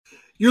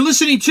You're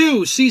listening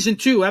to Season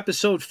 2,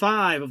 Episode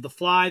 5 of the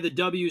Fly the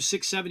W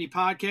 670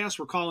 podcast.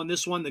 We're calling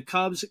this one The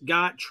Cubs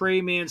Got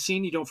Trey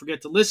Mancini. Don't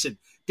forget to listen,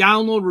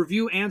 download,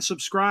 review, and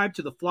subscribe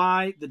to the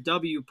Fly the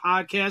W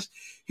podcast.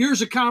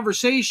 Here's a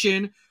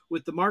conversation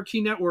with the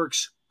Marquee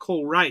Network's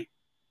Cole Wright.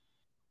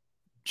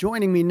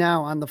 Joining me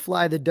now on the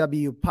Fly the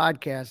W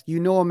podcast,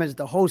 you know him as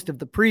the host of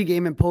the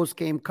pregame and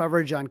postgame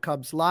coverage on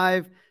Cubs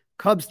Live,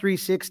 Cubs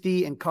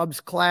 360, and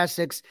Cubs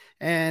Classics,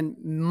 and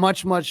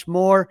much, much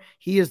more.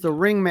 He is the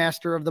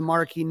ringmaster of the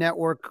Marquee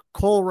Network,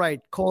 Cole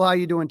Wright. Cole, how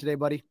you doing today,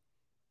 buddy?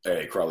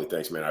 Hey, Crawley,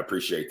 thanks, man. I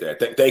appreciate that.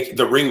 Thank you.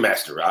 The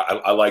ringmaster.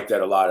 I like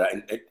that a lot.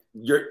 And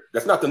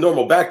that's not the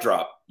normal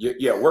backdrop.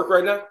 You at work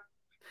right now?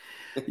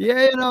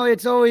 Yeah,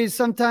 it's always,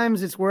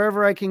 sometimes it's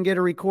wherever I can get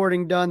a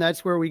recording done.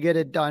 That's where we get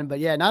it done. But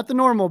yeah, not the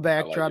normal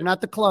backdrop,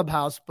 not the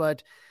clubhouse,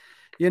 but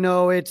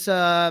it's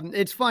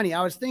funny.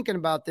 I was thinking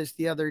about this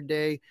the other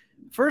day.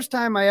 First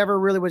time I ever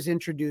really was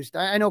introduced.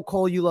 I know,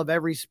 Cole, you love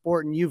every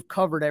sport and you've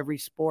covered every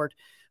sport,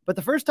 but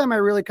the first time I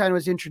really kind of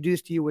was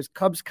introduced to you was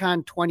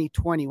CubsCon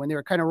 2020 when they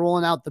were kind of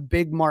rolling out the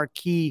big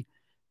marquee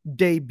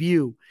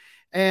debut.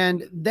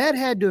 And that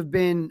had to have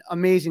been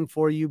amazing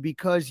for you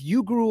because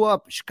you grew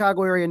up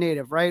Chicago area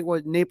native, right?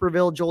 What,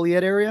 Naperville,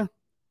 Joliet area?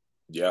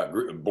 Yeah,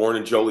 born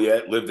in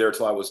Joliet, lived there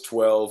till I was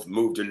 12,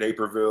 moved to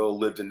Naperville,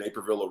 lived in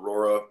Naperville,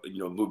 Aurora,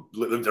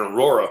 lived in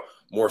Aurora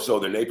more so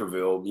than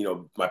Naperville.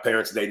 My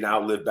parents, they now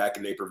live back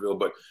in Naperville,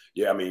 but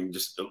yeah,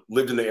 just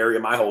lived in the area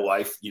my whole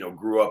life,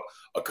 grew up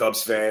a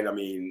Cubs fan.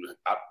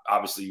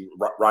 Obviously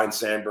Ryan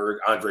Sandberg,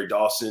 Andre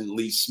Dawson,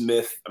 Lee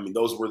Smith.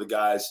 Those were the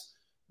guys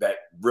that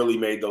really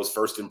made those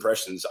first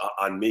impressions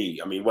on me.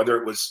 Whether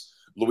it was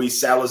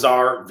Luis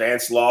Salazar,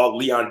 Vance Law,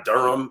 Leon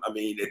Durham.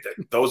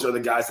 Those are the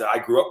guys that I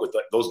grew up with.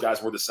 Those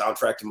guys were the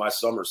soundtrack to my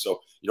summer. So,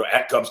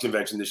 at Cubs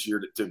convention this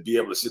year, to be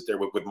able to sit there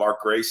with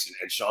Mark Grace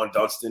and Sean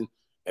Dunston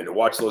and to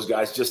watch those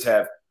guys just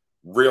have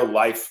real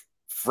life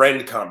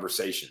friend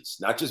conversations,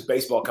 not just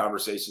baseball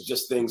conversations,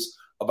 just things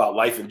about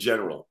life in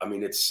general.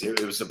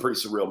 It was a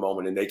pretty surreal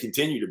moment, and they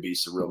continue to be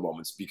surreal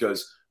moments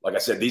because, like I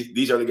said,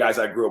 these are the guys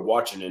I grew up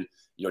watching, and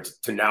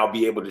to now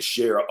be able to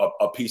share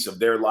a piece of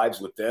their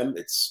lives with them,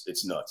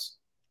 it's nuts.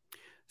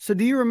 So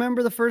do you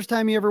remember the first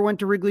time you ever went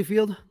to Wrigley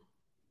Field?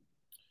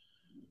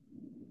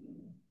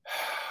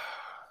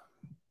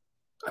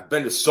 I've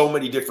been to so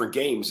many different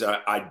games.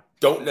 I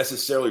don't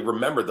necessarily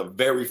remember the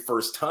very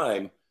first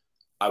time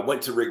I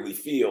went to Wrigley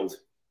Field.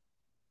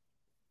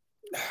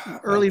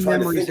 Early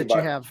memories that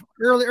you have.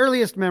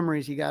 Earliest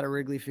memories you got at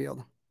Wrigley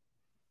Field.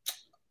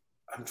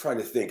 I'm trying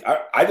to think.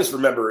 I just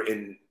remember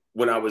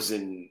when I was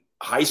in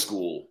high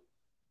school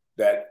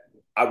that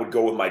I would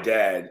go with my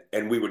dad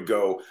and we would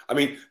go.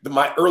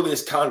 My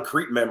earliest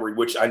concrete memory,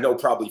 which I know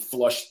probably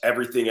flushed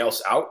everything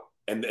else out,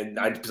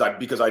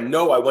 because I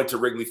know I went to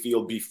Wrigley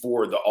Field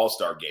before the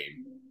All-Star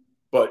game.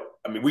 But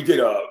we did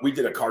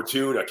a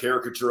cartoon, a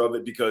caricature of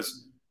it,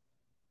 because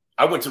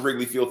I went to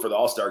Wrigley Field for the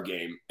All-Star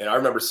game, and I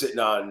remember sitting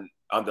on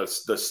the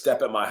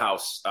step at my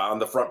house on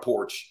the front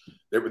porch.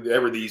 There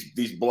were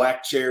these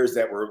black chairs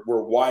that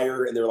were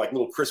wire, and they were like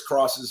little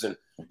crisscrosses, and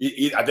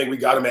I think we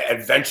got them at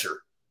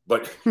Adventure.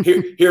 But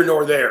here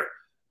nor there.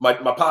 My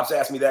pops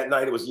asked me that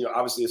night. It was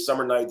obviously a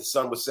summer night. The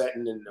sun was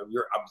setting, and I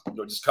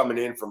was just coming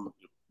in from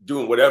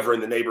doing whatever in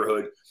the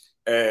neighborhood.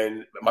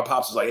 And my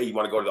pops was like, "Hey, you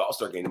want to go to the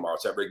All-Star game tomorrow?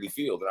 It's at Wrigley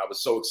Field." And I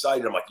was so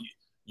excited. I'm like,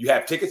 "You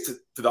have tickets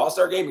to the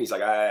All-Star game?" And he's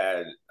like,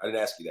 "I didn't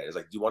ask you that." He's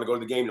like, "Do you want to go to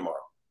the game tomorrow?"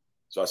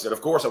 So I said,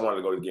 "Of course I wanted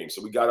to go to the game."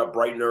 So we got up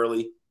bright and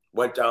early,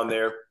 went down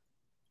there.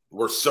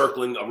 We're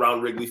circling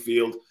around Wrigley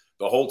Field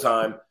the whole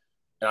time,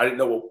 and I didn't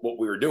know what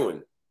we were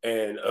doing.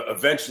 And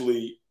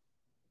eventually,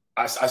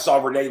 I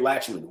saw Renee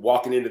Latchman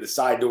walking into the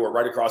side door,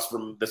 right across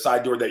from the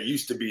side door that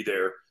used to be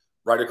there,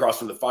 right across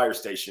from the fire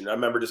station. I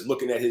remember just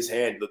looking at his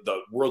hand. The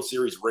World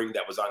Series ring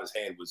that was on his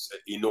hand was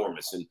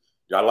enormous. And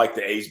I liked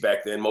the A's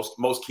back then.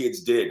 Most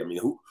kids did.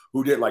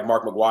 Who didn't like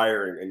Mark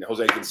McGwire and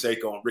Jose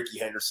Canseco and Ricky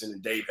Henderson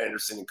and Dave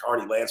Henderson and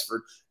Carney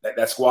Lansford?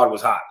 That squad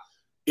was hot.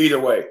 Either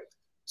way.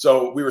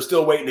 So we were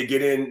still waiting to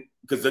get in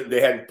because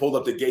they hadn't pulled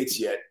up the gates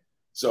yet.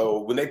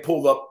 So when they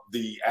pulled up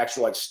the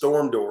actual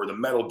storm door, the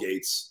metal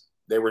gates,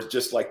 they were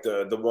just like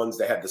the ones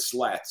that had the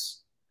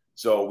slats.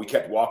 So we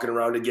kept walking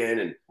around again.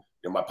 And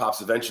my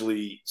pops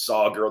eventually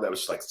saw a girl that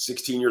was like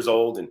 16 years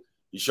old, and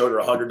he showed her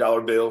a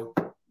 $100 bill,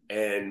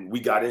 and we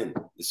got in.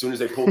 As soon as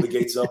they pulled the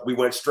gates up, we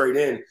went straight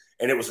in,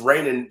 and it was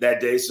raining that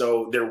day.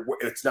 So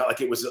it's not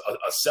like it was a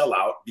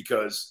sellout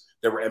because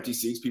there were empty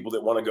seats. People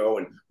didn't want to go.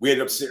 And we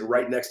ended up sitting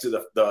right next to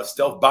the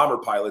stealth bomber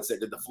pilots that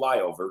did the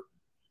flyover.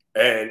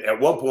 And at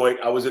one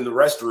point I was in the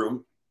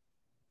restroom,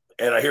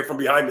 and I hear from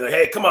behind me, like,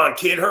 "Hey, come on,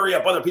 kid, hurry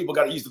up. Other people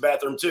got to use the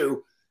bathroom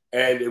too."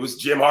 And it was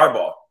Jim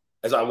Harbaugh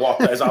as I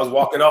was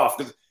walking off,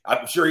 because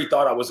I'm sure he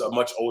thought I was a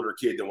much older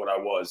kid than what I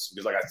was.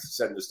 Because like I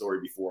said in the story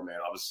before, man,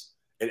 I was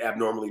an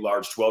abnormally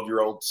large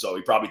 12-year-old. So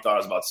he probably thought I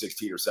was about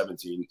 16 or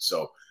 17.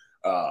 So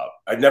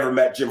I'd never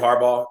met Jim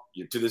Harbaugh.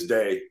 To this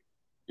day,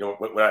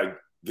 when I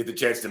get the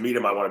chance to meet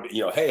him, I want to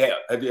be, "Hey,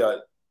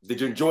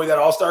 did you enjoy that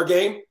All-Star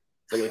game?"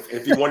 Like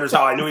if he wonders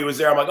how I knew he was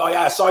there, I'm like, "Oh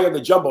yeah, I saw you on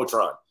the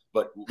Jumbotron."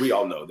 but we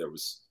all know there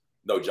was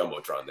no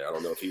Jumbotron there. I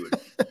don't know if he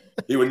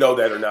would know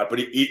that or not, but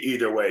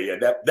either way,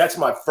 yeah, that's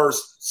my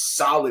first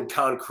solid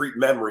concrete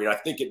memory. And I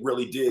think it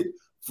really did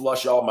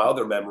flush all my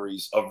other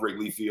memories of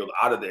Wrigley Field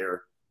out of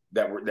there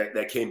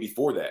that came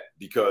before that,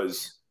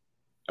 because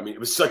I mean, it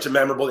was such a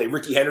memorable day.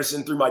 Ricky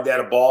Henderson threw my dad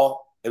a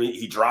ball. I mean,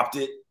 he dropped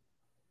it.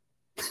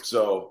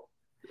 So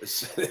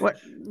that's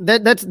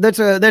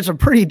a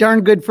pretty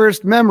darn good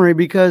first memory,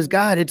 because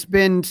God, it's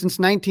been since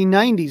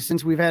 1990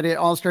 since we've had an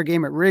All-Star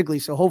game at Wrigley.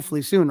 So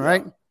hopefully soon,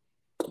 right?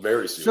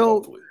 Very soon. So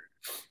hopefully.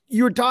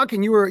 You were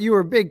talking, you were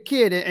a big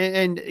kid,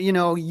 and you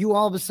know, you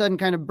all of a sudden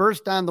kind of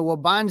burst on the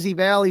Waubonsie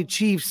Valley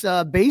Chiefs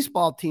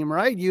baseball team,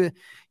 right?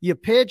 You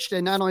pitched,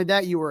 and not only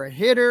that, you were a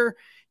hitter.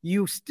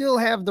 You still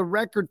have the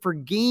record for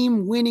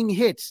game-winning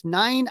hits,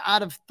 9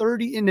 out of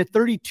 30 in a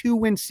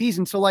 32-win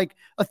season. So like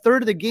a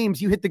third of the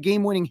games, you hit the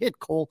game-winning hit,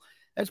 Cole.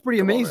 That's pretty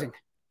amazing.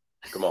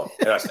 Come on.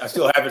 And I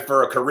still have it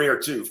for a career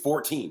too,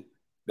 14.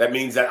 That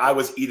means that I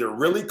was either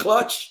really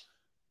clutch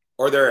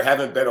or there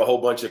haven't been a whole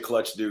bunch of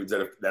clutch dudes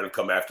that have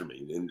come after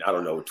me in, I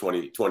don't know,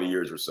 20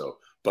 years or so.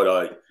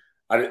 But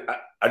I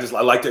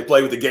like to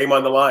play with the game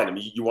on the line. I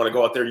mean, you want to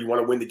go out there, you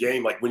want to win the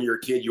game. Like when you're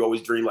a kid, you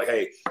always dream like,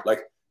 hey,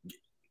 like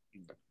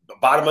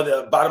bottom of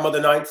the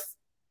ninth,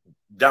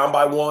 down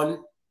by 1,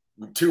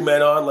 2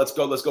 men on, let's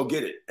go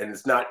get it. And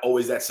it's not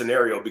always that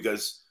scenario,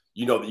 because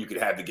you know that you could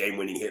have the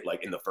game-winning hit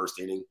like in the first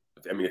inning.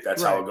 I mean, if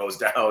that's right, how it goes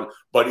down.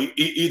 But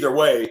either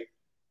way,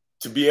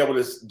 to be able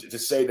to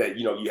say that,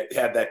 you know, you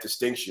have that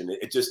distinction,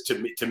 it just,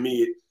 to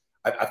me,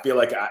 I feel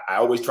like I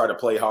always try to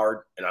play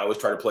hard, and I always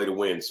try to play to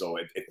win. So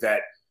if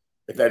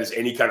that is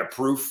any kind of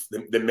proof,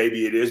 then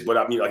maybe it is. But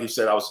I mean, like you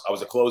said, I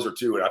was a closer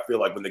too, and I feel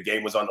like when the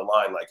game was on the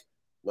line, like,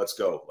 let's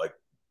go, like,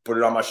 put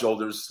it on my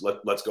shoulders,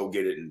 let's go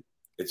get it. And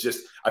it's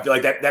just, I feel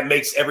like that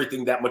makes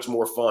everything that much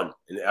more fun.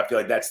 And I feel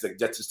like that's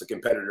just the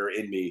competitor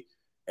in me.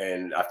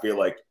 And I feel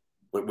like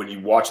when you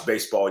watch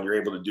baseball and you're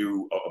able to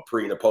do a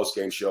pre and a post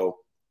game show,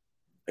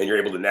 and you're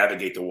able to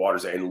navigate the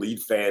waters and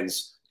lead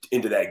fans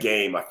into that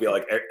game, I feel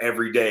like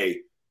every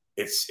day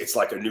it's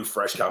like a new,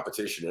 fresh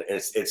competition.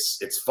 And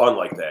it's fun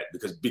like that,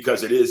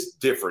 because it is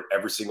different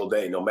every single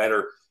day. No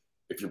matter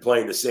if you're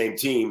playing the same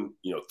team,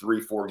 you know,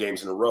 3-4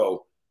 games in a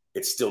row,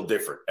 it's still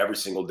different every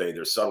single day.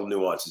 There's subtle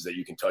nuances that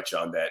you can touch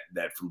on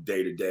that from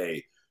day to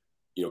day,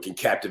 you know, can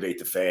captivate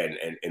the fan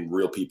and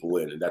reel people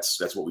in. And that's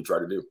what we try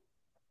to do.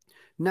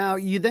 Now,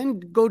 you then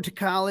go to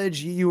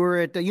college. You were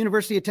at the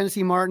University of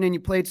Tennessee Martin, and you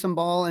played some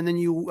ball, and then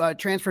you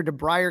transferred to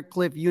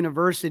Briarcliff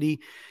University,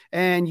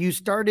 and you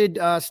started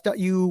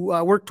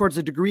worked towards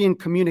a degree in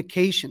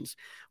communications.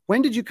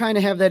 When did you kind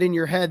of have that in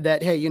your head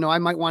that, hey, you know, I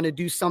might want to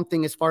do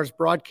something as far as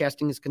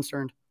broadcasting is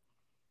concerned?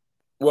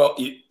 Well,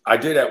 I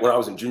did that when I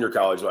was in junior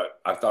college.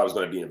 I thought I was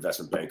going to be an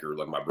investment banker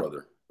like my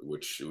brother,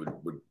 which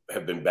would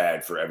have been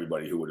bad for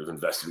everybody who would have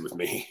invested with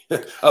me. I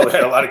would have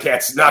had a lot of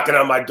cats knocking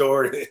on my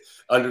door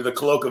under the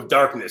cloak of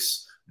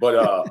darkness.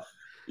 But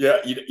yeah,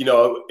 you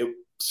know,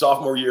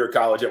 sophomore year of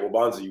college at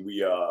Waubonsie,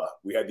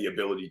 we had the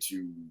ability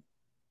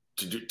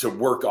to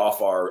work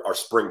off our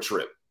spring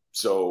trip.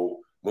 So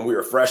when we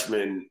were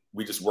freshmen,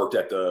 we just worked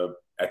at the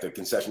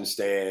concession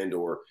stand,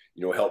 or,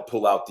 you know, help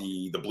pull out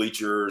the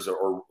bleachers,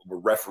 or were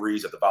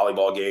referees at the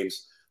volleyball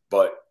games.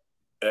 But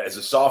as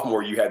a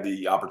sophomore, you had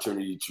the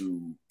opportunity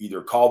to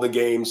either call the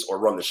games or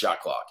run the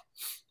shot clock,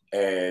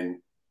 and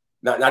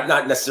not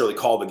necessarily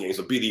call the games,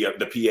 but be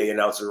the PA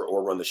announcer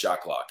or run the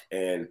shot clock.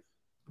 And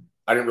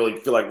I didn't really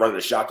feel like running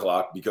the shot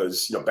clock,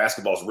 because, you know,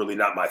 basketball is really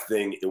not my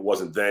thing. It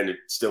wasn't then. It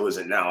still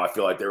isn't now. I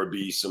feel like there would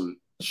be some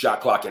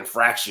shot clock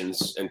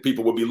infractions, and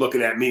people would be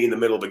looking at me in the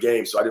middle of a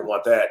game. So I didn't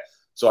want that.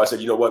 So I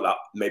said, you know what,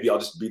 maybe I'll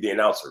just be the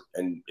announcer.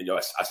 And, you know,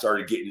 I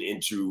started getting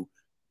into,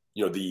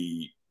 you know,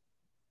 the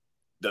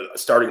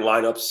starting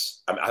lineups.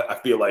 I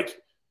feel like,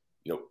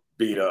 you know,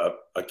 being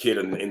a kid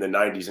in the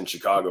 90s in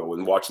Chicago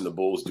and watching the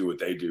Bulls do what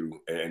they do,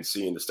 and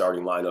seeing the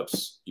starting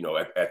lineups, you know,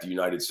 at the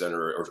United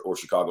Center or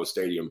Chicago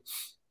Stadium,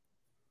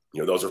 you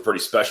know, those are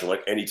pretty special.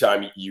 Like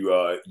anytime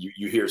you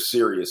hear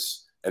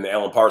Sirius and the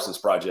Alan Parsons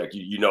Project,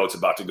 you know it's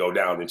about to go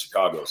down in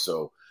Chicago.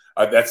 So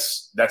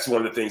that's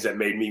one of the things that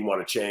made me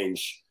want to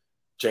change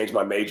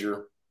my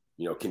major,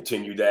 you know,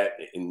 continue that,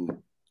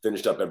 and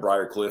finished up at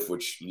Briarcliff,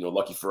 which, you know,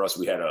 lucky for us,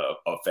 we had a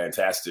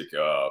fantastic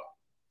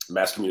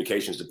mass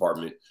communications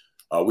department.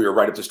 We were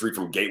right up the street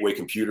from Gateway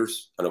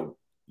Computers. I know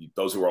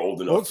those who are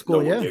old enough know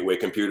what Gateway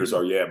Computers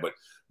are. Yeah, but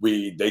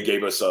they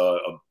gave us a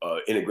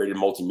integrated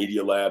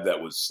multimedia lab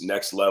that was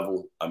next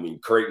level. I mean,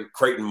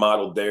 Creighton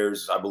modeled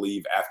theirs, I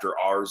believe, after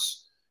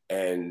ours,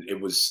 and it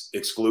was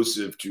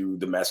exclusive to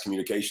the mass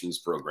communications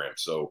program.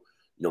 So,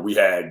 you know, we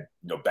had,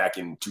 you know, back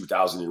in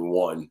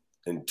 2001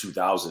 and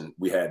 2000,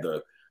 we had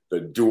the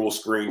dual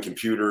screen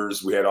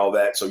computers. We had all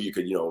that. So you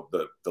could, you know,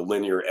 the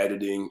linear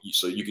editing.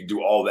 So you could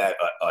do all that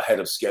ahead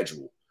of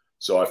schedule.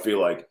 So I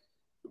feel like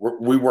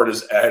we weren't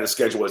as ahead of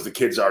schedule as the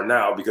kids are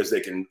now, because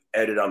they can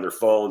edit on their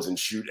phones and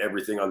shoot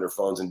everything on their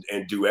phones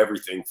and do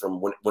everything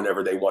from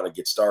whenever they want to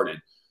get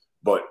started.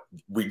 But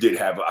we did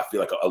have, I feel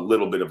like, a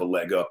little bit of a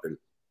leg up. And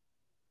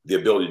the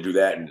ability to do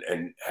that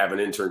and have an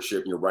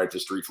internship, right up the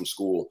street from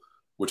school,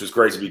 which was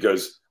crazy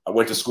because I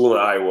went to school in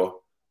Iowa,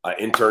 I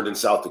interned in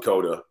South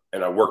Dakota,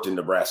 and I worked in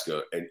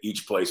Nebraska, and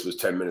each place was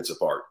 10 minutes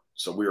apart.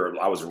 So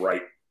I was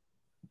right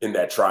in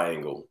that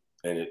triangle.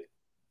 And it,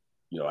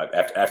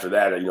 after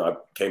that, I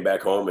came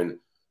back home and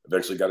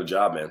eventually got a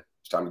job, man.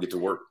 It's time to get to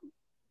work.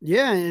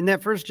 Yeah, and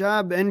that first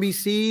job,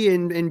 NBC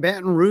in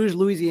Baton Rouge,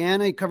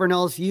 Louisiana, covering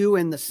LSU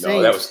and the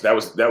Saints. No,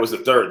 that was the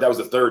third. That was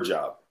the third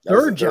job.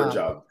 Third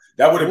job.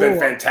 That would have been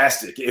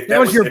fantastic if that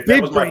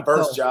was my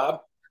first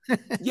job.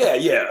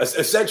 Yeah.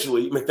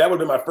 Essentially, if that would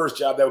have been my first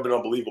job, that would have been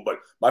unbelievable. But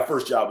my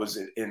first job was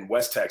in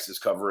West Texas,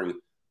 covering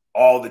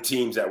all the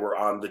teams that were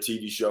on the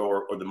TV show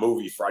or the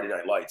movie Friday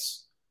Night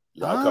Lights.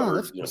 I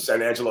covered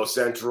San Angelo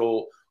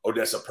Central,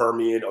 Odessa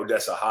Permian,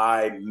 Odessa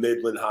High,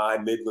 Midland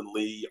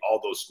Lee,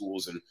 all those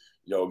schools, and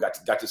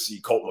got to see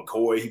Colt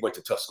McCoy. He went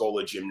to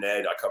Tuscola Jim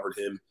Ned. I covered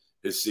him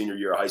his senior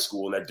year of high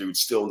school, and that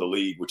dude's still in the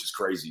league, which is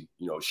crazy.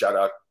 Shout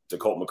out to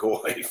Colt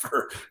McCoy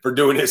for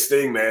doing his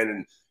thing, man.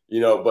 And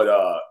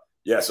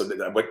so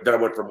then I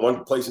went from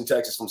one place in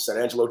Texas, from San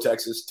Angelo,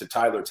 Texas, to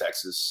Tyler,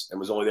 Texas, and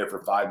was only there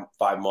for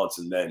five months,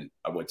 and then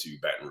I went to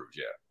Baton Rouge.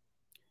 Yeah.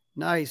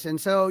 Nice. And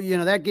so,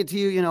 that gets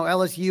you,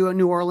 LSU and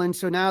New Orleans.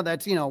 So now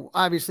that's,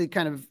 obviously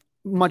kind of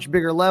much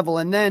bigger level.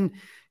 And then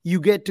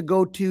you get to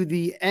go to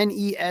the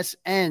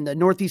NESN, the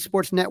Northeast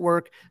Sports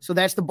Network. So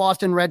that's the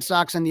Boston Red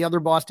Sox and the other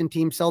Boston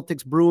teams,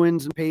 Celtics,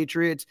 Bruins, and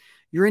Patriots.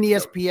 You're in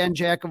ESPN,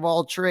 jack of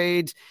all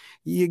trades.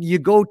 You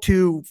go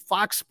to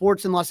Fox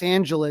Sports in Los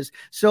Angeles.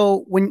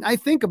 So when I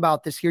think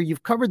about this here,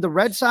 you've covered the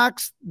Red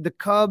Sox, the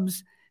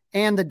Cubs,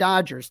 and the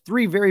Dodgers,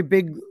 three very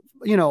big,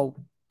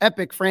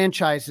 epic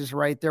franchises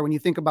right there when you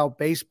think about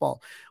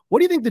baseball. What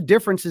do you think the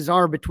differences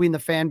are between the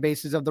fan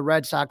bases of the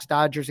Red Sox,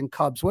 Dodgers, and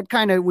Cubs? What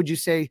kind of would you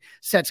say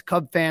sets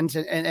Cub fans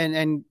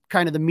and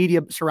kind of the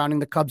media surrounding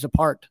the Cubs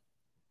apart?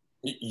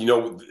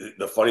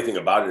 The funny thing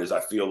about it is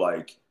I feel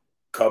like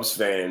Cubs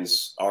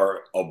fans are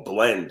a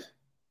blend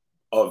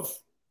of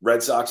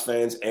Red Sox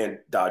fans and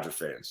Dodger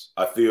fans.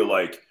 I feel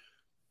like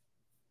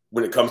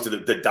when it comes to the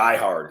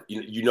diehard,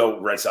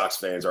 Red Sox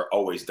fans are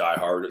always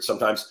diehard.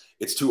 Sometimes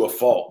it's to a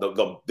fault.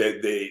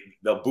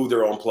 They'll boo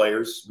their own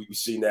players. We've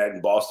seen that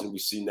in Boston.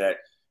 We've seen that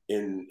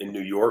in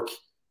New York.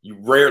 You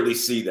rarely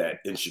see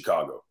that in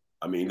Chicago.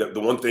 I mean, the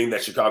one thing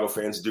that Chicago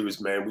fans do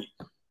is, man,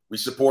 we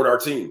support our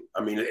team.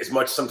 I mean, as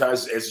much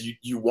sometimes as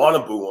you want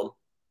to boo them,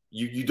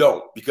 you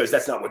don't, because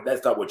that's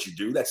not what you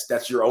do.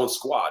 That's your own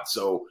squad.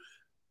 So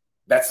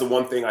that's the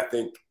one thing I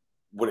think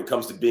when it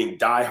comes to being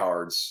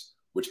diehards,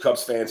 which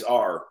Cubs fans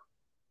are.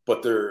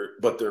 But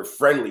they're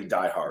friendly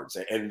diehards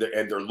and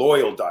they're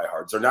loyal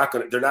diehards. They're not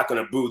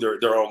gonna boo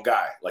their own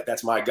guy. Like,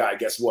 that's my guy.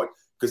 Guess what?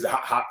 Because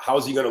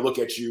how's he gonna look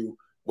at you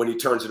when he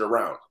turns it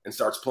around and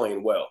starts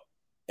playing well?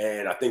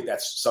 And I think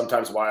that's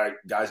sometimes why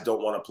guys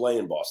don't want to play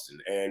in Boston.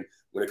 And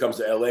when it comes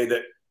to LA,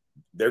 that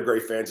they're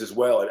great fans as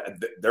well,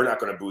 and they're not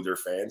going to boo their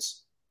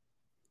fans.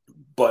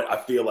 But I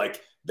feel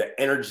like the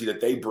energy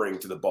that they bring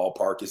to the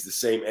ballpark is the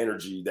same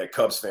energy that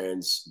Cubs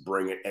fans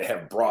bring and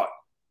have brought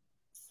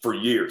for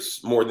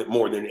years, more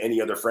than any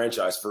other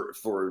franchise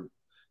for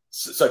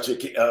such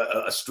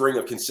a string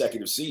of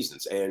consecutive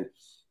seasons. And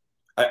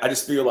I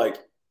just feel like,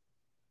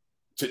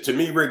 to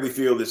me, Wrigley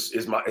Field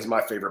is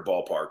my favorite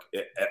ballpark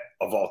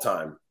of all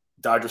time.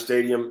 Dodger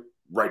Stadium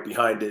right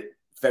behind it.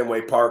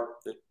 Fenway Park,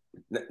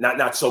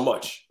 not so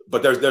much.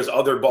 But there's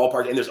other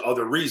ballparks and there's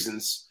other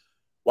reasons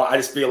why I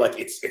just feel like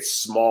it's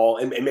small,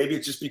 and maybe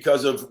it's just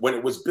because of when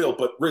it was built.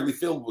 But Wrigley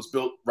Field was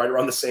built right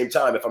around the same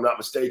time, if I'm not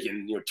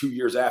mistaken. 2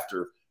 years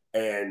after.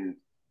 And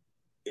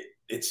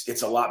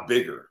it's a lot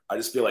bigger. I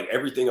just feel like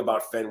everything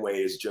about Fenway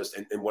is just,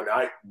 and when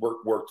I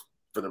worked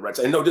for the Reds,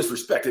 and no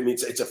disrespect, I mean,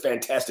 it's a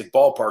fantastic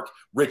ballpark,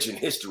 rich in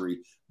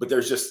history, but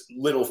there's just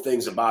little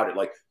things about it.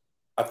 Like,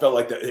 I felt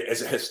like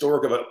as a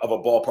historic of a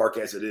ballpark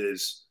as it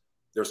is,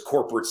 there's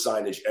corporate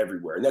signage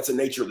everywhere. And that's the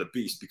nature of the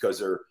beast,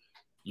 because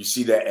you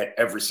see that at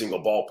every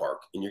single ballpark,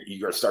 and you're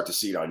going to start to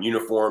see it on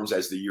uniforms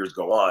as the years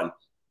go on.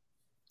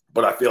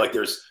 But I feel like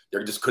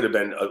there just could have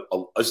been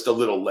just a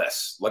little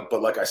less.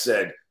 But like I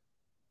said,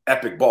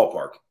 epic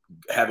ballpark.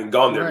 Having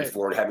gone there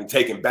before and having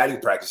taken batting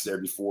practice there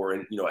before,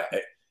 and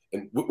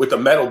and with the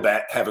metal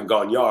bat having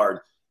gone yard,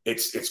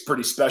 it's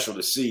pretty special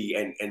to see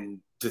and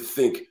to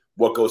think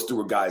what goes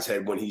through a guy's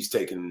head when he's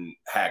taking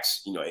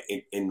hacks,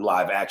 in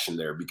live action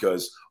there,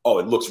 because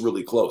it looks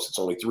really close. It's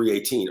only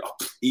 318,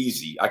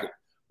 easy.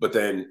 But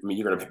then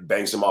you're going to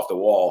bang some off the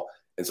wall,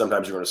 and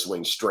sometimes you're going to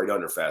swing straight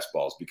under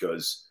fastballs,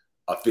 because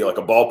I feel like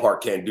a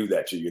ballpark can't do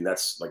that to you. And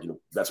that's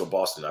that's what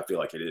Boston, I feel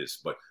like it is.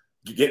 But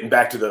getting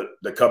back to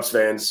the Cubs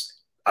fans,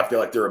 I feel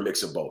like they're a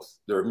mix of both.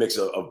 They're a mix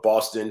of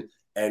Boston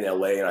and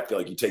LA. And I feel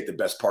like you take the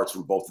best parts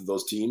from both of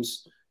those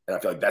teams. And I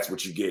feel like that's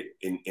what you get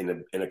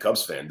in a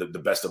Cubs fan, the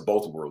best of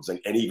both worlds, and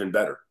even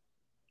better.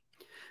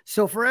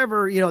 So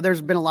forever,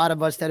 there's been a lot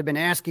of us that have been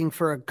asking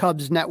for a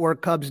Cubs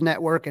network.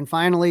 And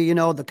finally,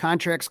 the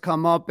contracts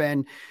come up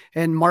and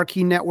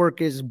Marquee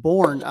Network is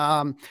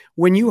born.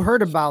 When you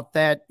heard about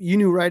that,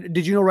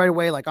 did you know right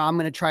away, like, I'm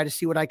going to try to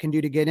see what I can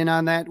do to get in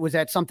on that? Was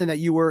that something that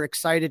you were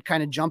excited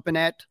kind of jumping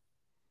at?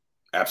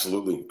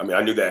 Absolutely. I mean,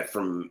 I knew that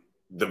from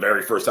the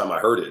very first time I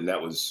heard it. And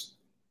that was,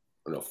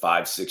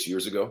 5-6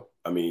 years ago.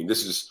 I mean,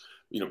 this is,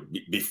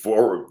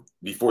 before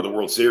the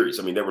World Series.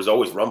 I mean, there was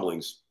always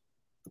rumblings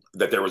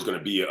that there was going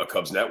to be a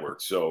Cubs network.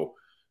 So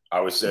I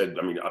always said,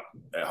 I mean,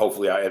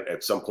 hopefully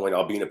at some point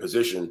I'll be in a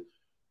position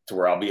to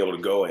where I'll be able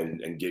to go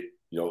and get,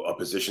 a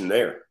position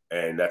there.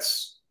 And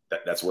that's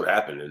what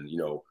happened. And,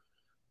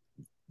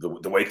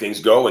 the way things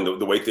go and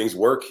the way things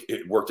work,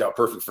 it worked out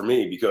perfect for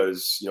me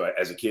because,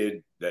 as a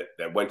kid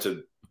that went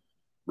to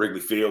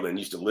Wrigley Field and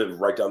used to live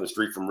right down the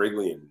street from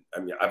Wrigley. And I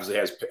mean, obviously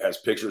has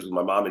pictures with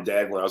my mom and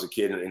dad when I was a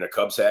kid in a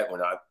Cubs hat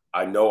when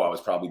I know I was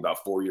probably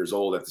about 4 years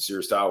old at the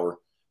Sears Tower.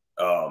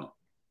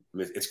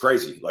 It's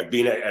crazy. Like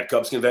being at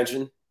Cubs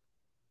convention,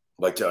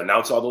 like to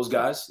announce all those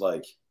guys,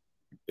 like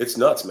it's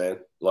nuts, man.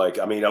 Like,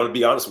 I mean, I'm gonna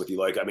be honest with you.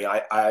 Like, I mean,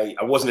 I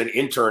wasn't an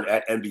intern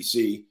at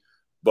NBC,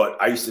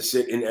 but I used to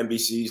sit in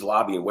NBC's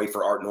lobby and wait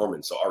for Art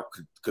Norman. So Art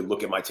could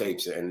look at my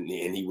tapes and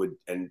he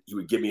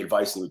would give me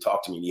advice and he would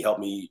talk to me and he helped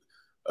me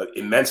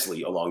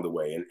immensely along the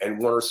way. And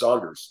Warner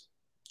Saunders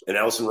and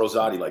Ellison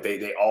Rosati, like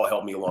they all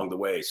helped me along the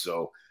way.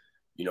 So,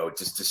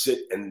 just to sit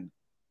and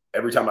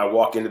every time I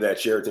walk into that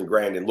Sheraton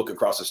Grand and look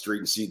across the street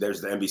and see there's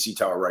the NBC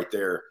tower right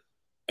there.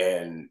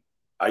 And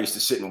I used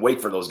to sit and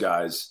wait for those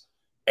guys.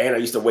 And I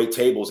used to wait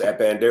tables at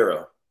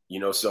Bandera,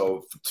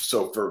 so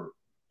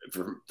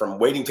from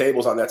waiting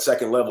tables on that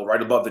second level,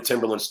 right above the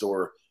Timberland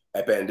store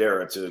at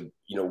Bandera to,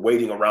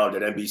 waiting around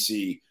at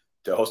NBC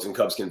to hosting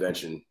Cubs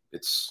convention.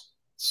 It's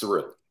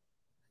surreal.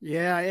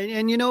 Yeah.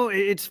 And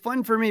it's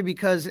fun for me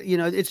because,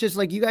 it's just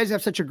like you guys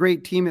have such a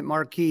great team at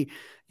Marquee.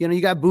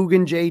 You got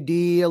Boogan,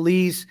 JD,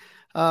 Elise,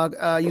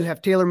 you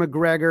have Taylor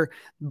McGregor,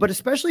 but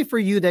especially for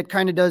you that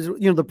kind of does,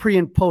 the pre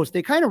and post,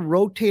 they kind of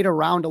rotate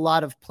around a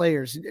lot of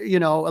players, a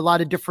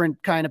lot of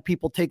different kind of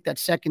people take that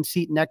second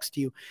seat next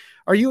to you.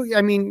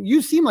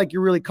 You seem like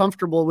you're really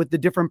comfortable with the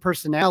different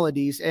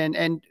personalities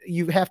and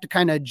you have to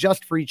kind of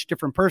adjust for each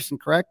different person,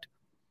 correct?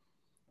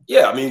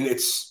 Yeah. I mean,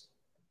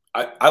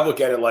 I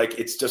look at it like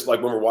it's just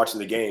like when we're watching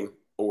the game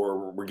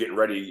or we're getting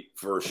ready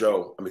for a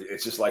show. I mean,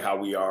 it's just like how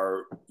we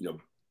are,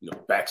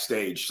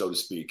 backstage, so to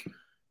speak.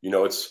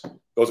 Those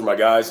are my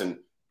guys. And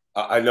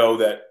I know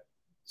that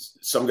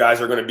some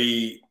guys are going to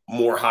be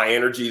more high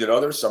energy than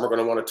others. Some are going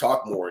to want to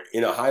talk more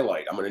in a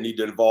highlight. I'm going to need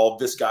to involve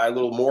this guy a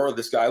little more,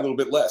 this guy a little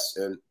bit less.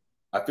 And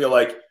I feel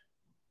like,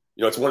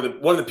 it's one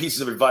of the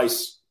pieces of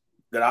advice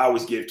that I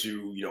always give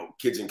to,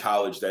 kids in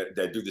college that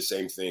do the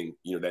same thing,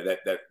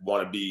 that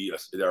want to be,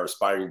 that are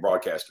aspiring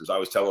broadcasters. I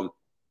always tell them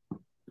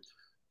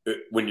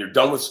when you're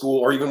done with school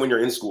or even when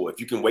you're in school, if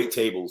you can wait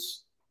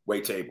tables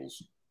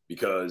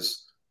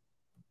because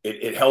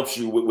it helps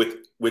you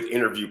with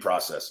interview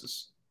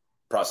processes,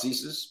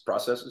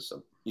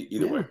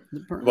 either way.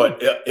 But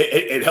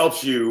it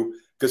helps you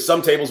because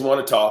some tables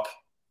want to talk.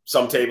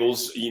 Some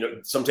tables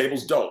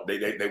don't.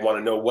 They want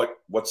to know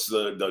what's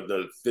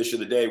the fish of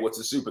the day, what's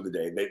the soup of the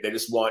day. They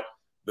just want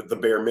the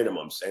bare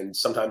minimums. And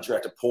sometimes you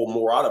have to pull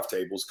more out of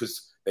tables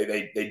because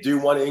they do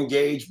want to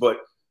engage, but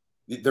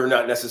they're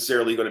not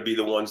necessarily going to be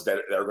the ones that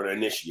are going to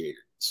initiate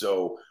it.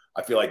 So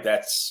I feel like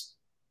that's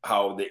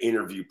how the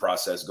interview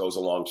process goes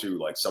along too.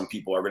 Like some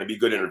people are going to be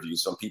good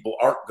interviews. Some people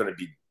aren't going to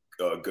be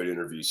good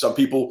interviews. Some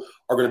people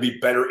are going to be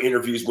better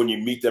interviews when you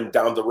meet them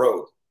down the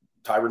road.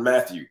 Tyrann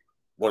Mathieu,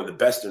 one of the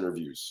best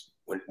interviews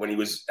when he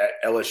was at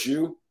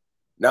LSU,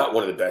 not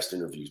one of the best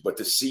interviews, but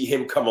to see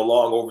him come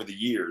along over the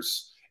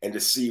years and to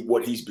see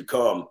what he's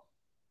become.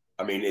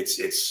 I mean,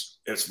 it's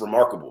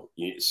remarkable.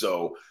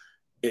 So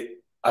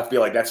I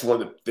feel like that's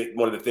one of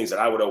the things that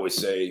I would always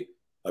say,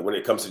 like when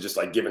it comes to just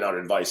like giving out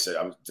advice,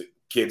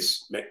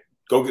 kids,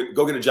 go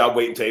get a job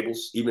waiting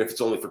tables, even if it's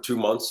only for 2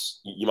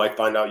 months. You might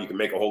find out you can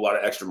make a whole lot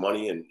of extra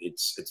money, and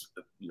it's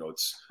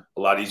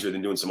a lot easier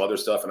than doing some other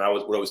stuff. And I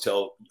would always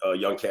tell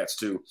young cats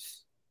too,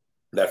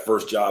 that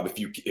first job,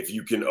 if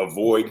you can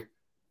avoid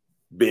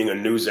being a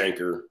news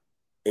anchor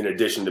in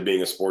addition to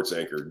being a sports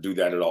anchor, do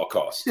that at all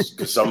costs.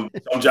 Because some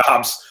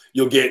jobs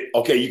you'll get,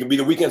 okay, you can be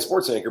the weekend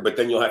sports anchor, but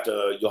then you'll have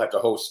to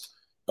host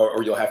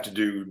or you'll have to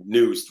do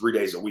news 3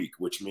 days a week,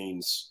 which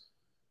means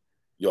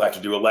you'll have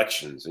to do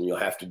elections and you'll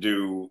have to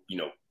do,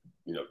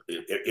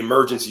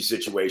 emergency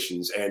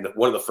situations. And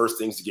one of the first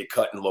things to get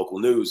cut in local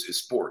news is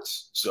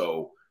sports.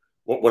 So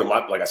one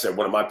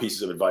of my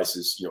pieces of advice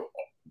is,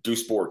 do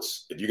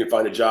sports. If you can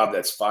find a job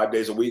that's 5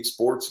 days a week,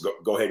 sports,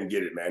 go ahead and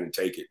get it, man, and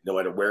take it. No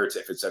matter where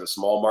if it's at a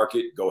small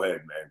market, go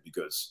ahead, man,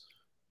 because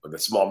the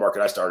small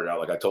market I started out,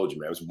 like I told you,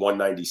 man, it was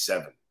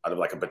 197 out of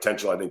like a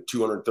potential, I think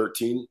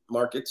 213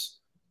 markets.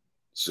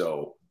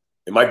 So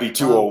it might be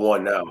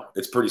 201 now.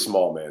 It's pretty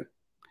small, man.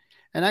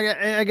 And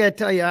I got to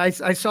tell you, I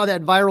saw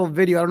that viral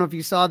video. I don't know if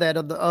you saw that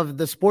of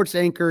the sports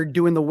anchor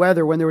doing the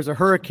weather when there was a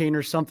hurricane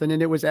or something,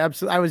 and it was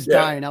absolutely. I was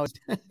dying.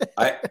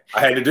 I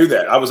had to do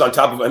that. I was on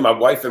top of it. And my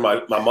wife and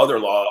my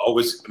mother-in-law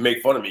always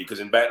make fun of me because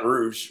in Baton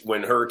Rouge,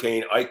 when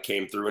Hurricane Ike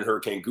came through and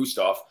Hurricane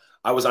Gustav,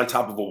 I was on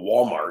top of a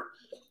Walmart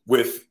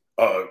with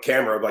a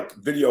camera, like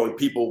videoing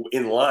people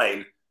in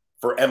line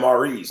for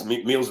MREs,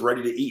 meals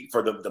ready to eat.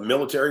 For the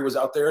military was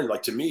out there, and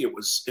like to me, it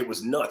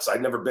was nuts.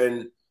 I'd never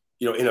been,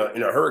 in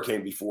a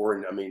hurricane before,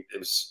 and I mean, it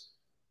was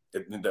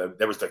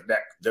there was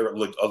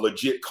a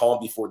legit calm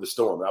before the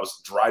storm. I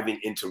was driving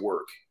into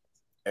work,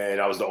 and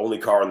I was the only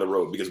car on the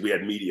road because we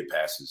had media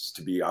passes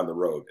to be on the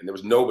road, and there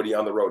was nobody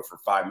on the road for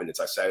 5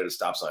 minutes. I sat at a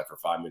stop sign for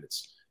 5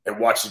 minutes and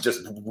watched it just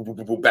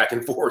back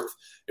and forth.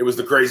 It was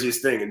the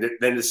craziest thing, and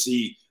then to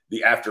see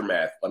the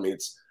aftermath. I mean,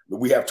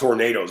 we have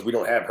tornadoes. We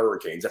don't have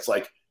hurricanes. That's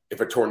like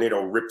if a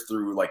tornado ripped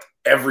through like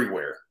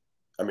everywhere.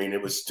 I mean,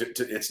 it was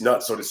it's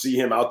nuts. So to see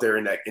him out there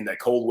in that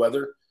cold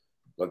weather,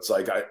 it's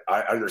like I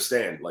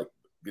understand. Like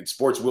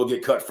sports will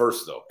get cut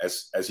first, though,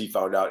 as he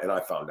found out and I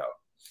found out.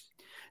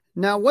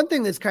 Now, one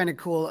thing that's kind of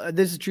cool.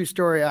 This is a true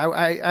story.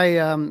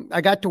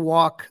 I got to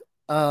walk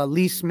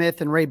Lee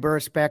Smith and Ray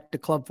Burris back to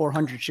Club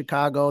 400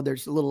 Chicago.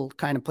 There's a little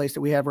kind of place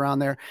that we have around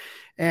there,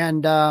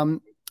 and I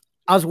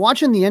was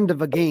watching the end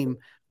of a game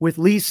with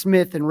Lee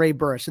Smith and Ray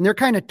Burris, and they're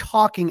kind of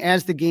talking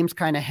as the game's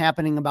kind of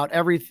happening about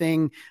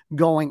everything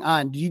going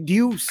on. Do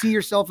you see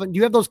yourself, do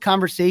you have those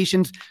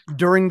conversations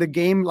during the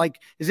game? Like,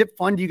 is it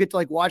fun? Do you get to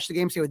like watch the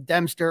game, say with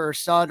Dempster or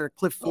Sud or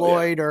Cliff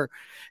Floyd, or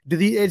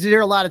is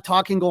there a lot of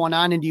talking going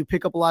on? And do you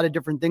pick up a lot of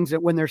different things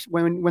that when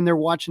they're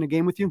watching a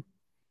game with you?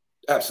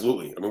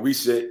 Absolutely. I mean, we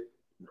sit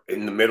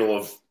in the middle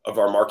of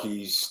our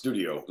marquee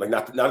studio, like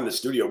not in the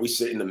studio. We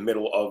sit in the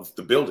middle of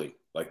the building.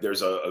 Like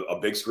there's a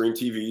big screen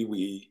TV.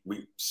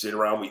 We sit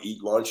around, we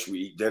eat lunch, we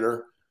eat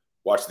dinner,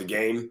 watch the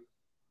game.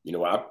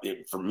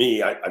 For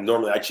me, I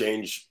normally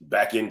change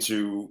back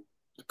into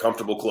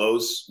comfortable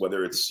clothes,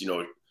 whether it's,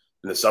 in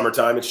the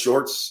summertime, it's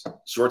shorts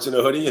and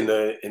a hoodie.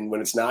 And when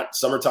it's not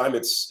summertime,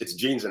 it's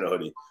jeans and a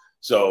hoodie.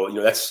 So,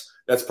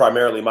 that's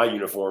primarily my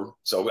uniform.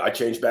 So I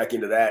change back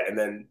into that. And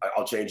then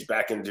I'll change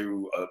back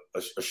into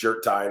a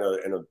shirt tie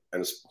and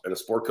a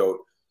sport coat,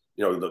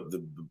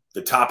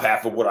 the top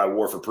half of what I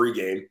wore for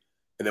pregame.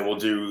 And then we'll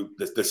do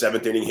the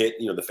seventh inning hit,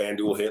 the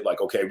FanDuel hit.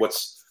 Like, okay,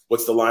 what's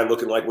the line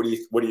looking like? What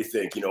do you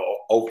think?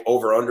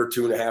 Over under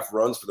 2.5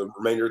 runs for the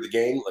remainder of the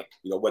game. Like,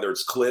 whether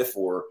it's Cliff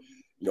or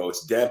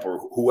it's Demp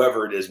or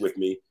whoever it is with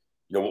me.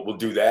 We'll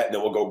do that, and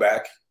then we'll go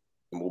back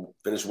and we'll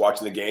finish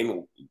watching the game.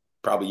 We'll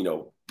probably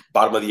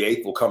bottom of the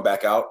 8th, we'll come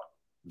back out,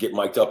 get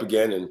mic'd up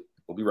again, and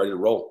we'll be ready to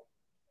roll.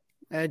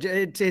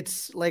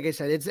 It's like I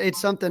said,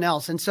 it's something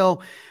else. And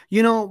so,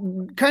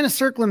 kind of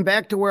circling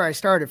back to where I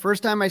started,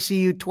 first time I see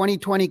you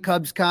 2020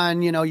 Cubs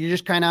Con, you're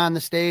just kind of on the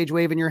stage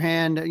waving your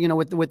hand,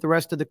 with the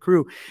rest of the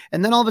crew.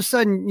 And then all of a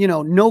sudden,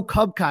 no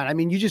Cub Con. I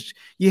mean,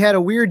 you had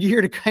a weird year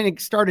to kind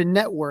of start a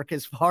network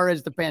as far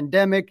as the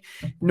pandemic,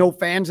 no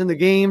fans in the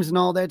games and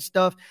all that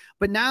stuff.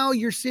 But now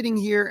you're sitting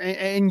here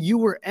and you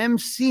were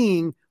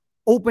emceeing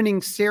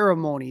opening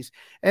ceremonies.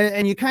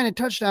 And you kind of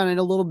touched on it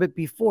a little bit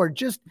before,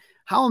 just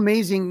how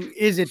amazing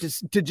is it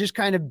to just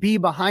kind of be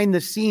behind the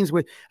scenes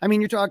with, I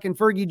mean, you're talking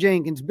Fergie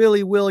Jenkins,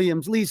 Billy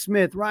Williams, Lee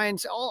Smith, Ryan,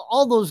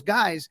 all those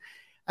guys.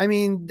 I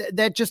mean,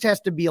 that just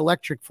has to be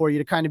electric for you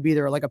to kind of be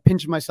there, like a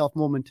pinch myself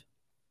moment.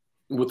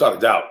 Without a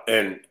doubt.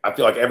 And I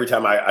feel like every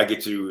time I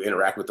get to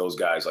interact with those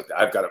guys, like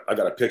I've got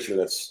a picture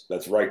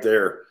that's right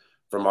there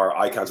from our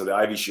Icons of the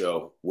Ivy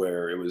show,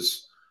 where it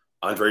was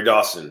Andre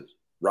Dawson,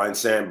 Ryan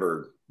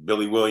Sandberg,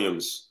 Billy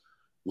Williams,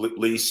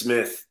 Lee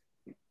Smith.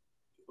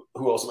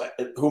 Who else?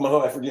 Who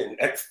am I forgetting?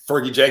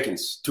 Fergie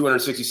Jenkins,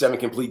 267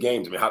 complete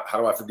games. I mean, how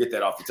do I forget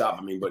that off the top?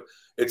 I mean, but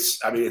it's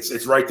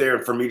right there.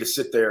 And for me to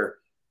sit there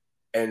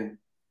and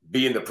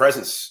be in the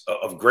presence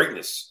of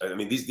greatness. I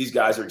mean, these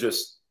guys are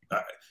just,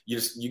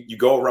 you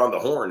go around the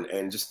horn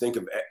and just think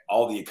of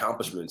all the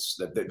accomplishments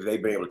that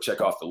they've been able to check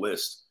off the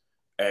list.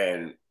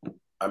 And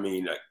I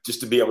mean, just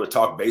to be able to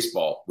talk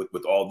baseball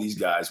with all these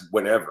guys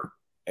whenever.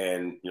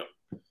 And,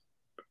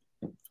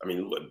 I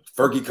mean,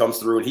 Fergie comes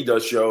through and he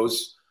does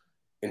shows.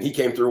 And he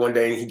came through one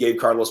day and he gave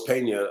Carlos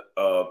Pena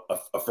a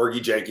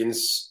Fergie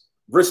Jenkins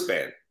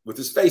wristband with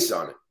his face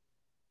on it.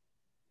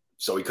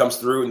 So he comes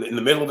through in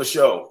the middle of the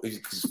show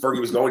because Fergie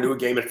was going to a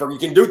game, and Fergie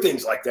can do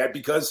things like that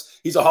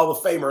because he's a Hall of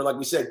Famer. Like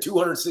we said,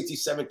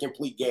 267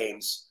 complete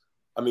games.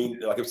 I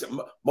mean, like I said,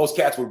 most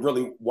cats would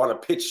really want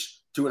to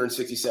pitch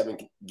 267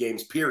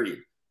 games, period,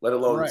 let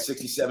alone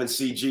 67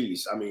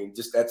 CGs. I mean,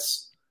 just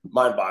that's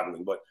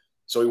mind-boggling. But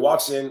so he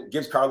walks in,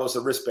 gives Carlos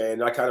a wristband,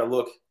 and I kind of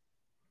look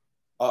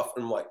off,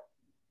 and I'm like,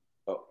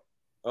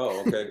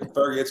 oh, okay.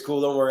 Fergie, it's cool.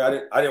 Don't worry.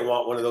 I didn't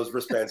want one of those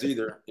wristbands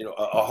either.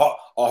 A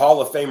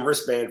Hall of Fame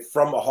wristband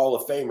from a Hall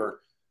of Famer.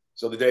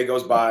 So the day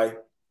goes by.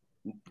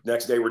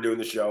 Next day we're doing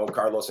the show.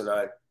 Carlos and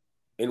I.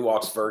 In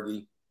walks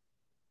Fergie.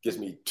 Gives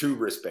me 2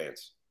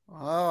 wristbands.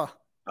 Oh.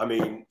 I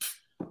mean,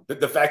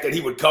 the fact that he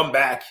would come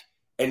back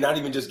and not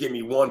even just give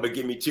me 1, but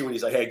give me 2. And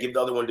he's like, hey, give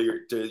the other one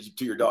to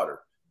your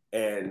daughter.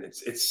 And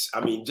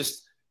I mean,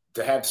 just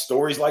to have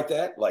stories like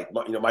that, like,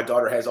 my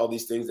daughter has all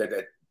these things that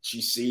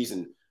she sees,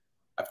 and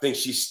I think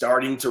she's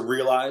starting to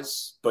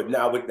realize, but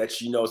now that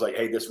she knows, like,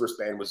 hey, this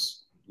wristband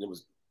was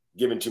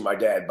given to my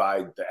dad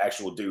by the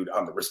actual dude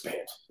on the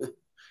wristband,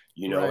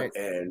 Right.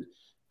 And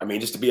I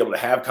mean, just to be able to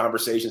have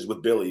conversations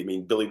with Billy. I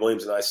mean, Billy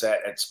Williams and I sat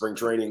at spring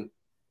training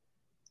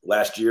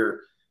last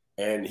year,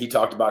 and he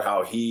talked about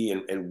how he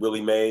and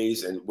Willie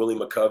Mays and Willie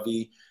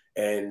McCovey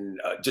and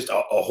just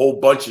a whole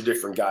bunch of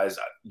different guys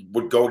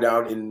would go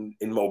down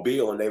in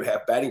Mobile, and they would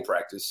have batting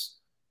practice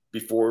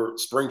before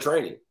spring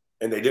training.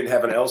 And they didn't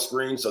have an L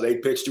screen, so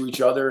they'd pitch to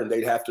each other, and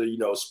they'd have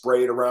to,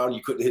 spray it around.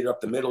 You couldn't hit it up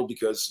the middle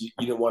because you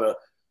didn't want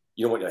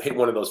to hit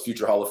one of those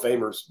future Hall of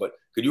Famers. But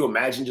could you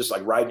imagine just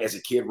like riding as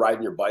a kid,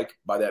 riding your bike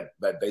by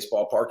that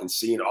baseball park and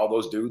seeing all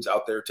those dudes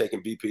out there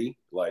taking BP?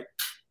 Like,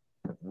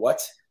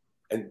 what?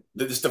 And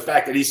just the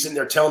fact that he's sitting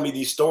there telling me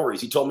these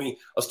stories. He told me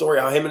a story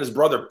how him and his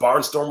brother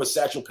barnstormed with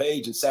Satchel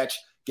Paige, and Satch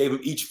gave him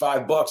each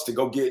 $5 to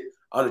go get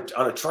on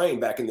a train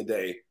back in the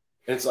day.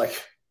 And it's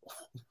like,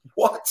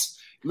 what?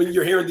 I mean,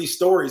 you're hearing these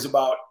stories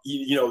about,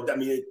 I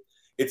mean,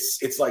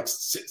 it's like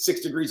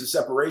 6 degrees of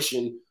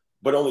separation,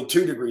 but only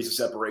 2 degrees of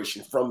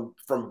separation from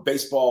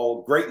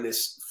baseball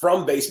greatness,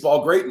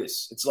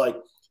 It's like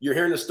you're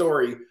hearing a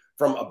story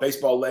from a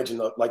baseball legend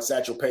like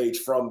Satchel Paige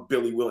from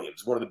Billy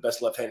Williams, one of the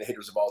best left-handed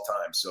hitters of all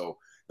time. So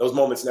those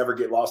moments never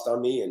get lost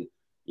on me. And,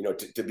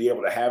 to be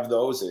able to have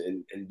those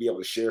and be able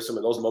to share some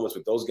of those moments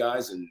with those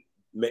guys and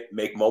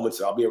make moments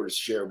that I'll be able to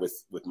share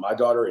with my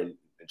daughter and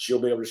she'll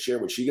be able to share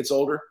when she gets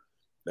older.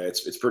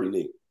 It's pretty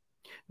neat.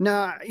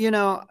 No,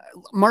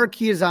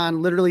 Marquee is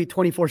on literally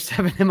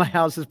 24/7 in my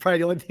house. Is probably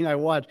the only thing I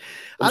watch.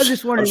 I was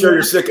just wondering. I'm sure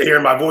you're sick of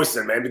hearing my voice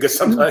then, man, because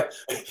sometimes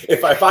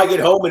if I get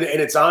home and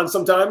it's on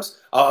sometimes,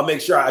 I'll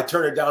make sure I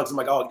turn it down. So I'm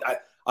like,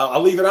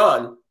 I'll leave it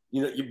on,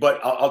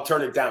 but I'll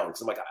turn it down.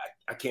 So I'm like,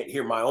 I can't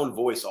hear my own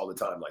voice all the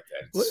time like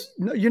that.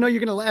 Well, you're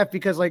going to laugh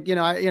because I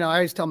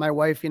always tell my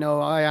wife,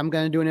 I'm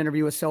going to do an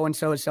interview with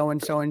so-and-so,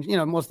 and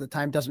most of the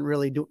time doesn't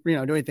really do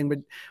anything. But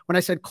when I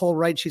said Cole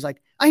Wright, she's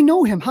like, I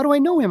know him. How do I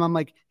know him? I'm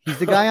like, he's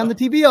the guy on the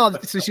TV all.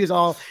 So she's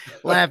all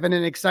laughing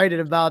and excited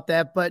about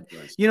that. But,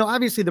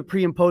 obviously the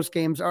pre and post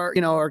games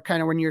are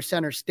kind of when you're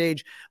center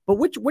stage, but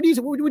what would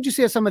you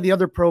say are some of the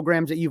other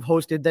programs that you've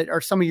hosted that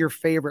are some of your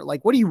favorite?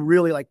 Like, what do you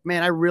really like?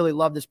 Man, I really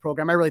love this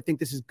program. I really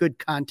think this is good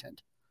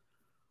content.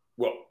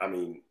 Well, I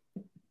mean,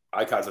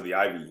 Icons of the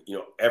Ivy,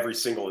 every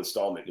single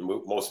installment, and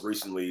most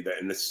recently,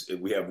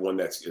 we have one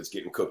that's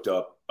getting cooked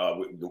up.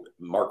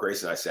 Mark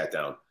Grace and I sat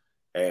down,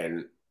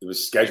 and it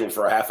was scheduled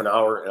for a half an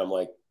hour, and I'm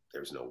like,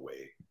 there's no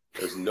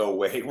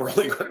way we're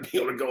only going to be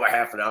able to go a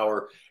half an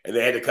hour, and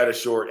they had to cut it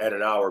short at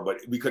an hour, but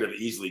we could have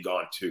easily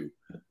gone 2.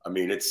 I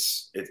mean,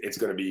 it's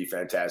going to be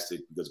fantastic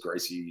because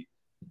Gracie,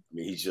 I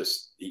mean,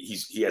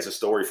 he has a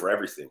story for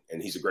everything,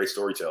 and he's a great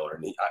storyteller,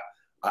 and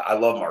I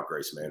love Mark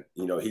Grace, man.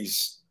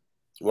 He's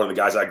one of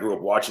the guys I grew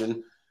up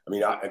watching. I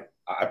mean,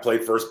 I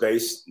played first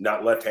base,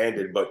 not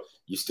left-handed, but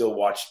you still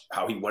watch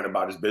how he went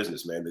about his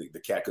business, man. The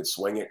cat could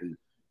swing it, and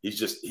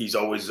he's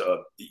always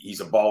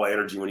he's a ball of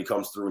energy when he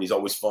comes through, and he's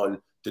always fun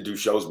to do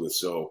shows with.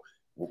 So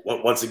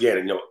once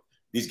again,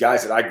 these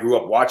guys that I grew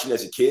up watching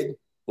as a kid,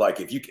 like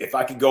if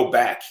I could go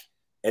back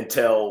and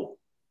tell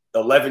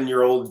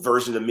 11-year-old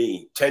version of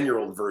me,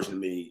 10-year-old version of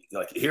me,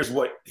 like here's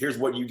what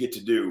you get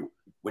to do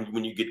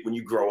when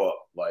you grow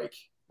up, like.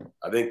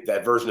 I think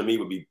that version of me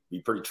would be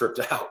pretty tripped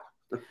out.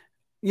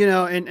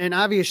 An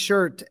obvious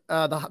shirt,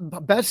 the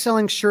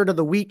best-selling shirt of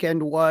the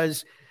weekend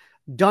was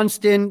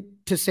Dunston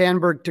to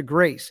Sandberg to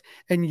Grace.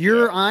 And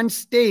you're on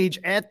stage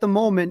at the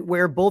moment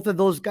where both of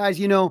those guys,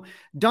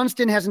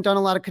 Dunston hasn't done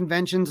a lot of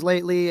conventions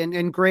lately,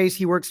 and Grace,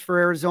 he works for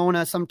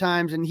Arizona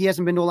sometimes, and he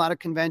hasn't been to a lot of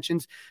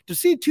conventions. To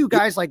see two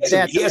guys like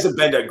that.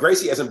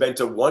 Gracie hasn't been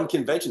to one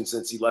convention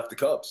since he left the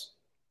Cubs.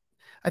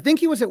 I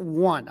think he was at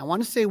one. I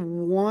want to say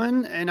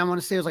one, and I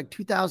want to say it was like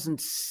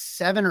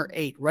 2007 or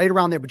 8, right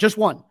around there, but just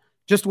one.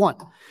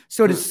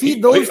 So to see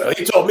those,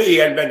 he told me he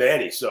hadn't been to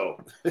any. So,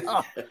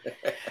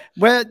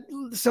 well,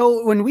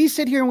 so when we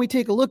sit here and we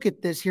take a look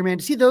at this here, man,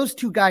 to see those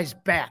two guys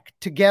back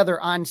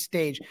together on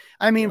stage.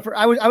 I mean,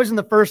 I was in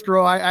the first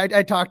row.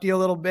 I talked to you a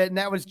little bit, and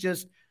that was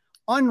just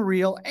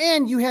unreal.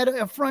 And you had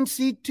a front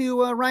seat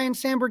to Ryan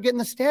Sandberg getting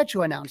the statue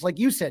announced. Like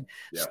you said,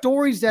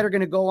 stories that are going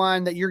to go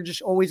on that you're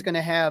just always going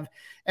to have.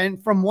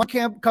 And from one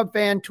Cub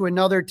fan to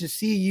another, to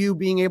see you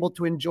being able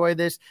to enjoy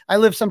this, I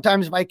live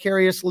sometimes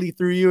vicariously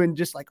through you and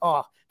just like,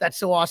 oh, that's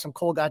so awesome.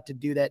 Cole got to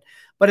do that.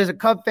 But as a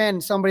Cub fan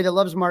and somebody that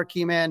loves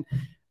Marquee, man,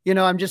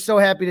 I'm just so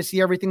happy to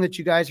see everything that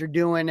you guys are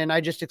doing. And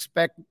I just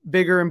expect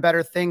bigger and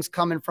better things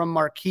coming from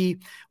Marquee.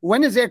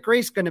 When is that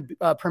Grace going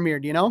to premiere?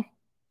 Do you know?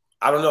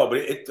 I don't know, but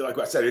like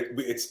I said,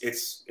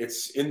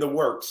 it's in the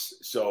works.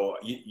 So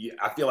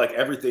I feel like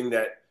everything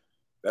that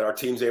our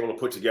team's able to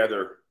put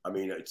together, I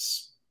mean,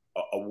 it's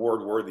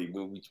award worthy.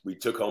 We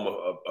took home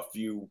a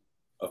few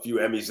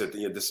Emmys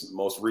at this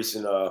most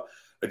recent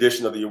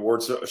edition of the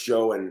awards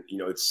show, and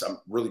I'm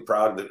really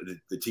proud of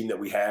the team that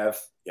we have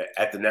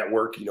at the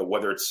network.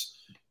 Whether it's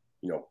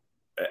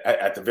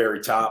at the very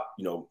top,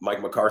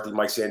 Mike McCarthy,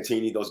 Mike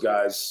Santini, those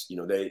guys,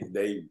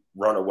 they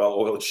run a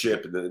well-oiled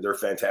ship, and they're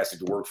fantastic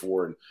to work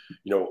for. And,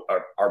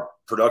 our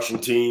production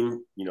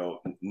team,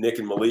 Nick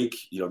and Malik,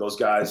 those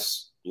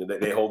guys,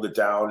 they hold it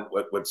down.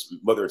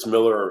 Whether it's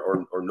Miller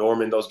or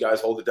Norman, those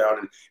guys hold it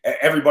down, and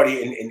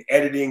everybody in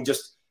editing,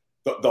 just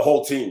the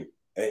whole team.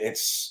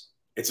 It's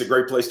a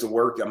great place to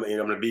work.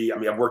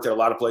 I've worked at a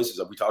lot of places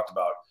that we talked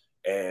about,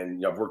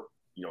 and I've worked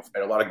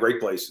at a lot of great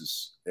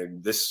places,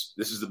 and this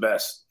is the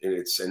best.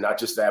 And not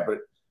just that, but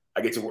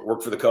I get to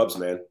work for the Cubs,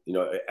 man.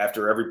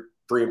 After every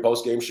pre and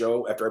post game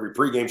show, after every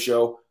pregame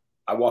show,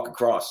 I walk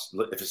across.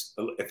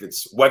 If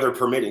it's weather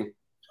permitting,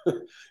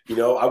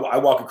 I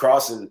walk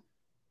across and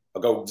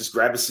I'll go just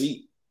grab a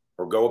seat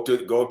or go up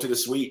to the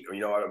suite.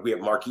 Or, we have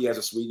Marquee has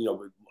a suite.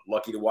 We're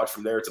lucky to watch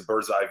from there. It's a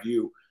bird's eye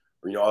view.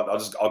 Or,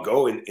 I'll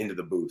go into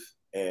the booth,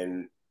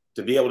 and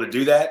to be able to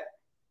do that.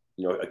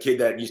 A kid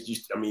that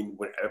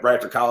right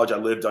after college, I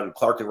lived on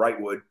Clark and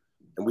Wrightwood,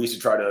 and we used to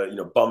try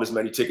to, bum as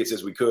many tickets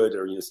as we could,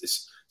 or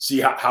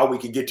see how we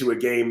could get to a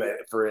game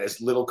for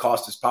as little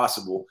cost as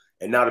possible.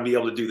 And now to be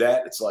able to do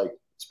that, it's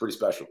pretty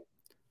special.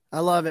 I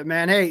love it,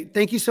 man. Hey,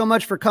 thank you so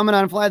much for coming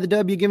on Fly the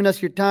W, giving us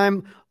your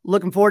time.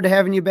 Looking forward to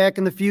having you back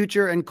in the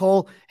future. And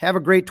Cole, have a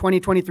great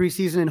 2023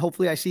 season, and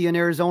hopefully I see you in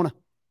Arizona.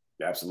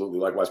 Absolutely.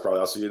 Likewise, probably.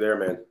 I'll see you there,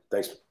 man.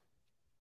 Thanks.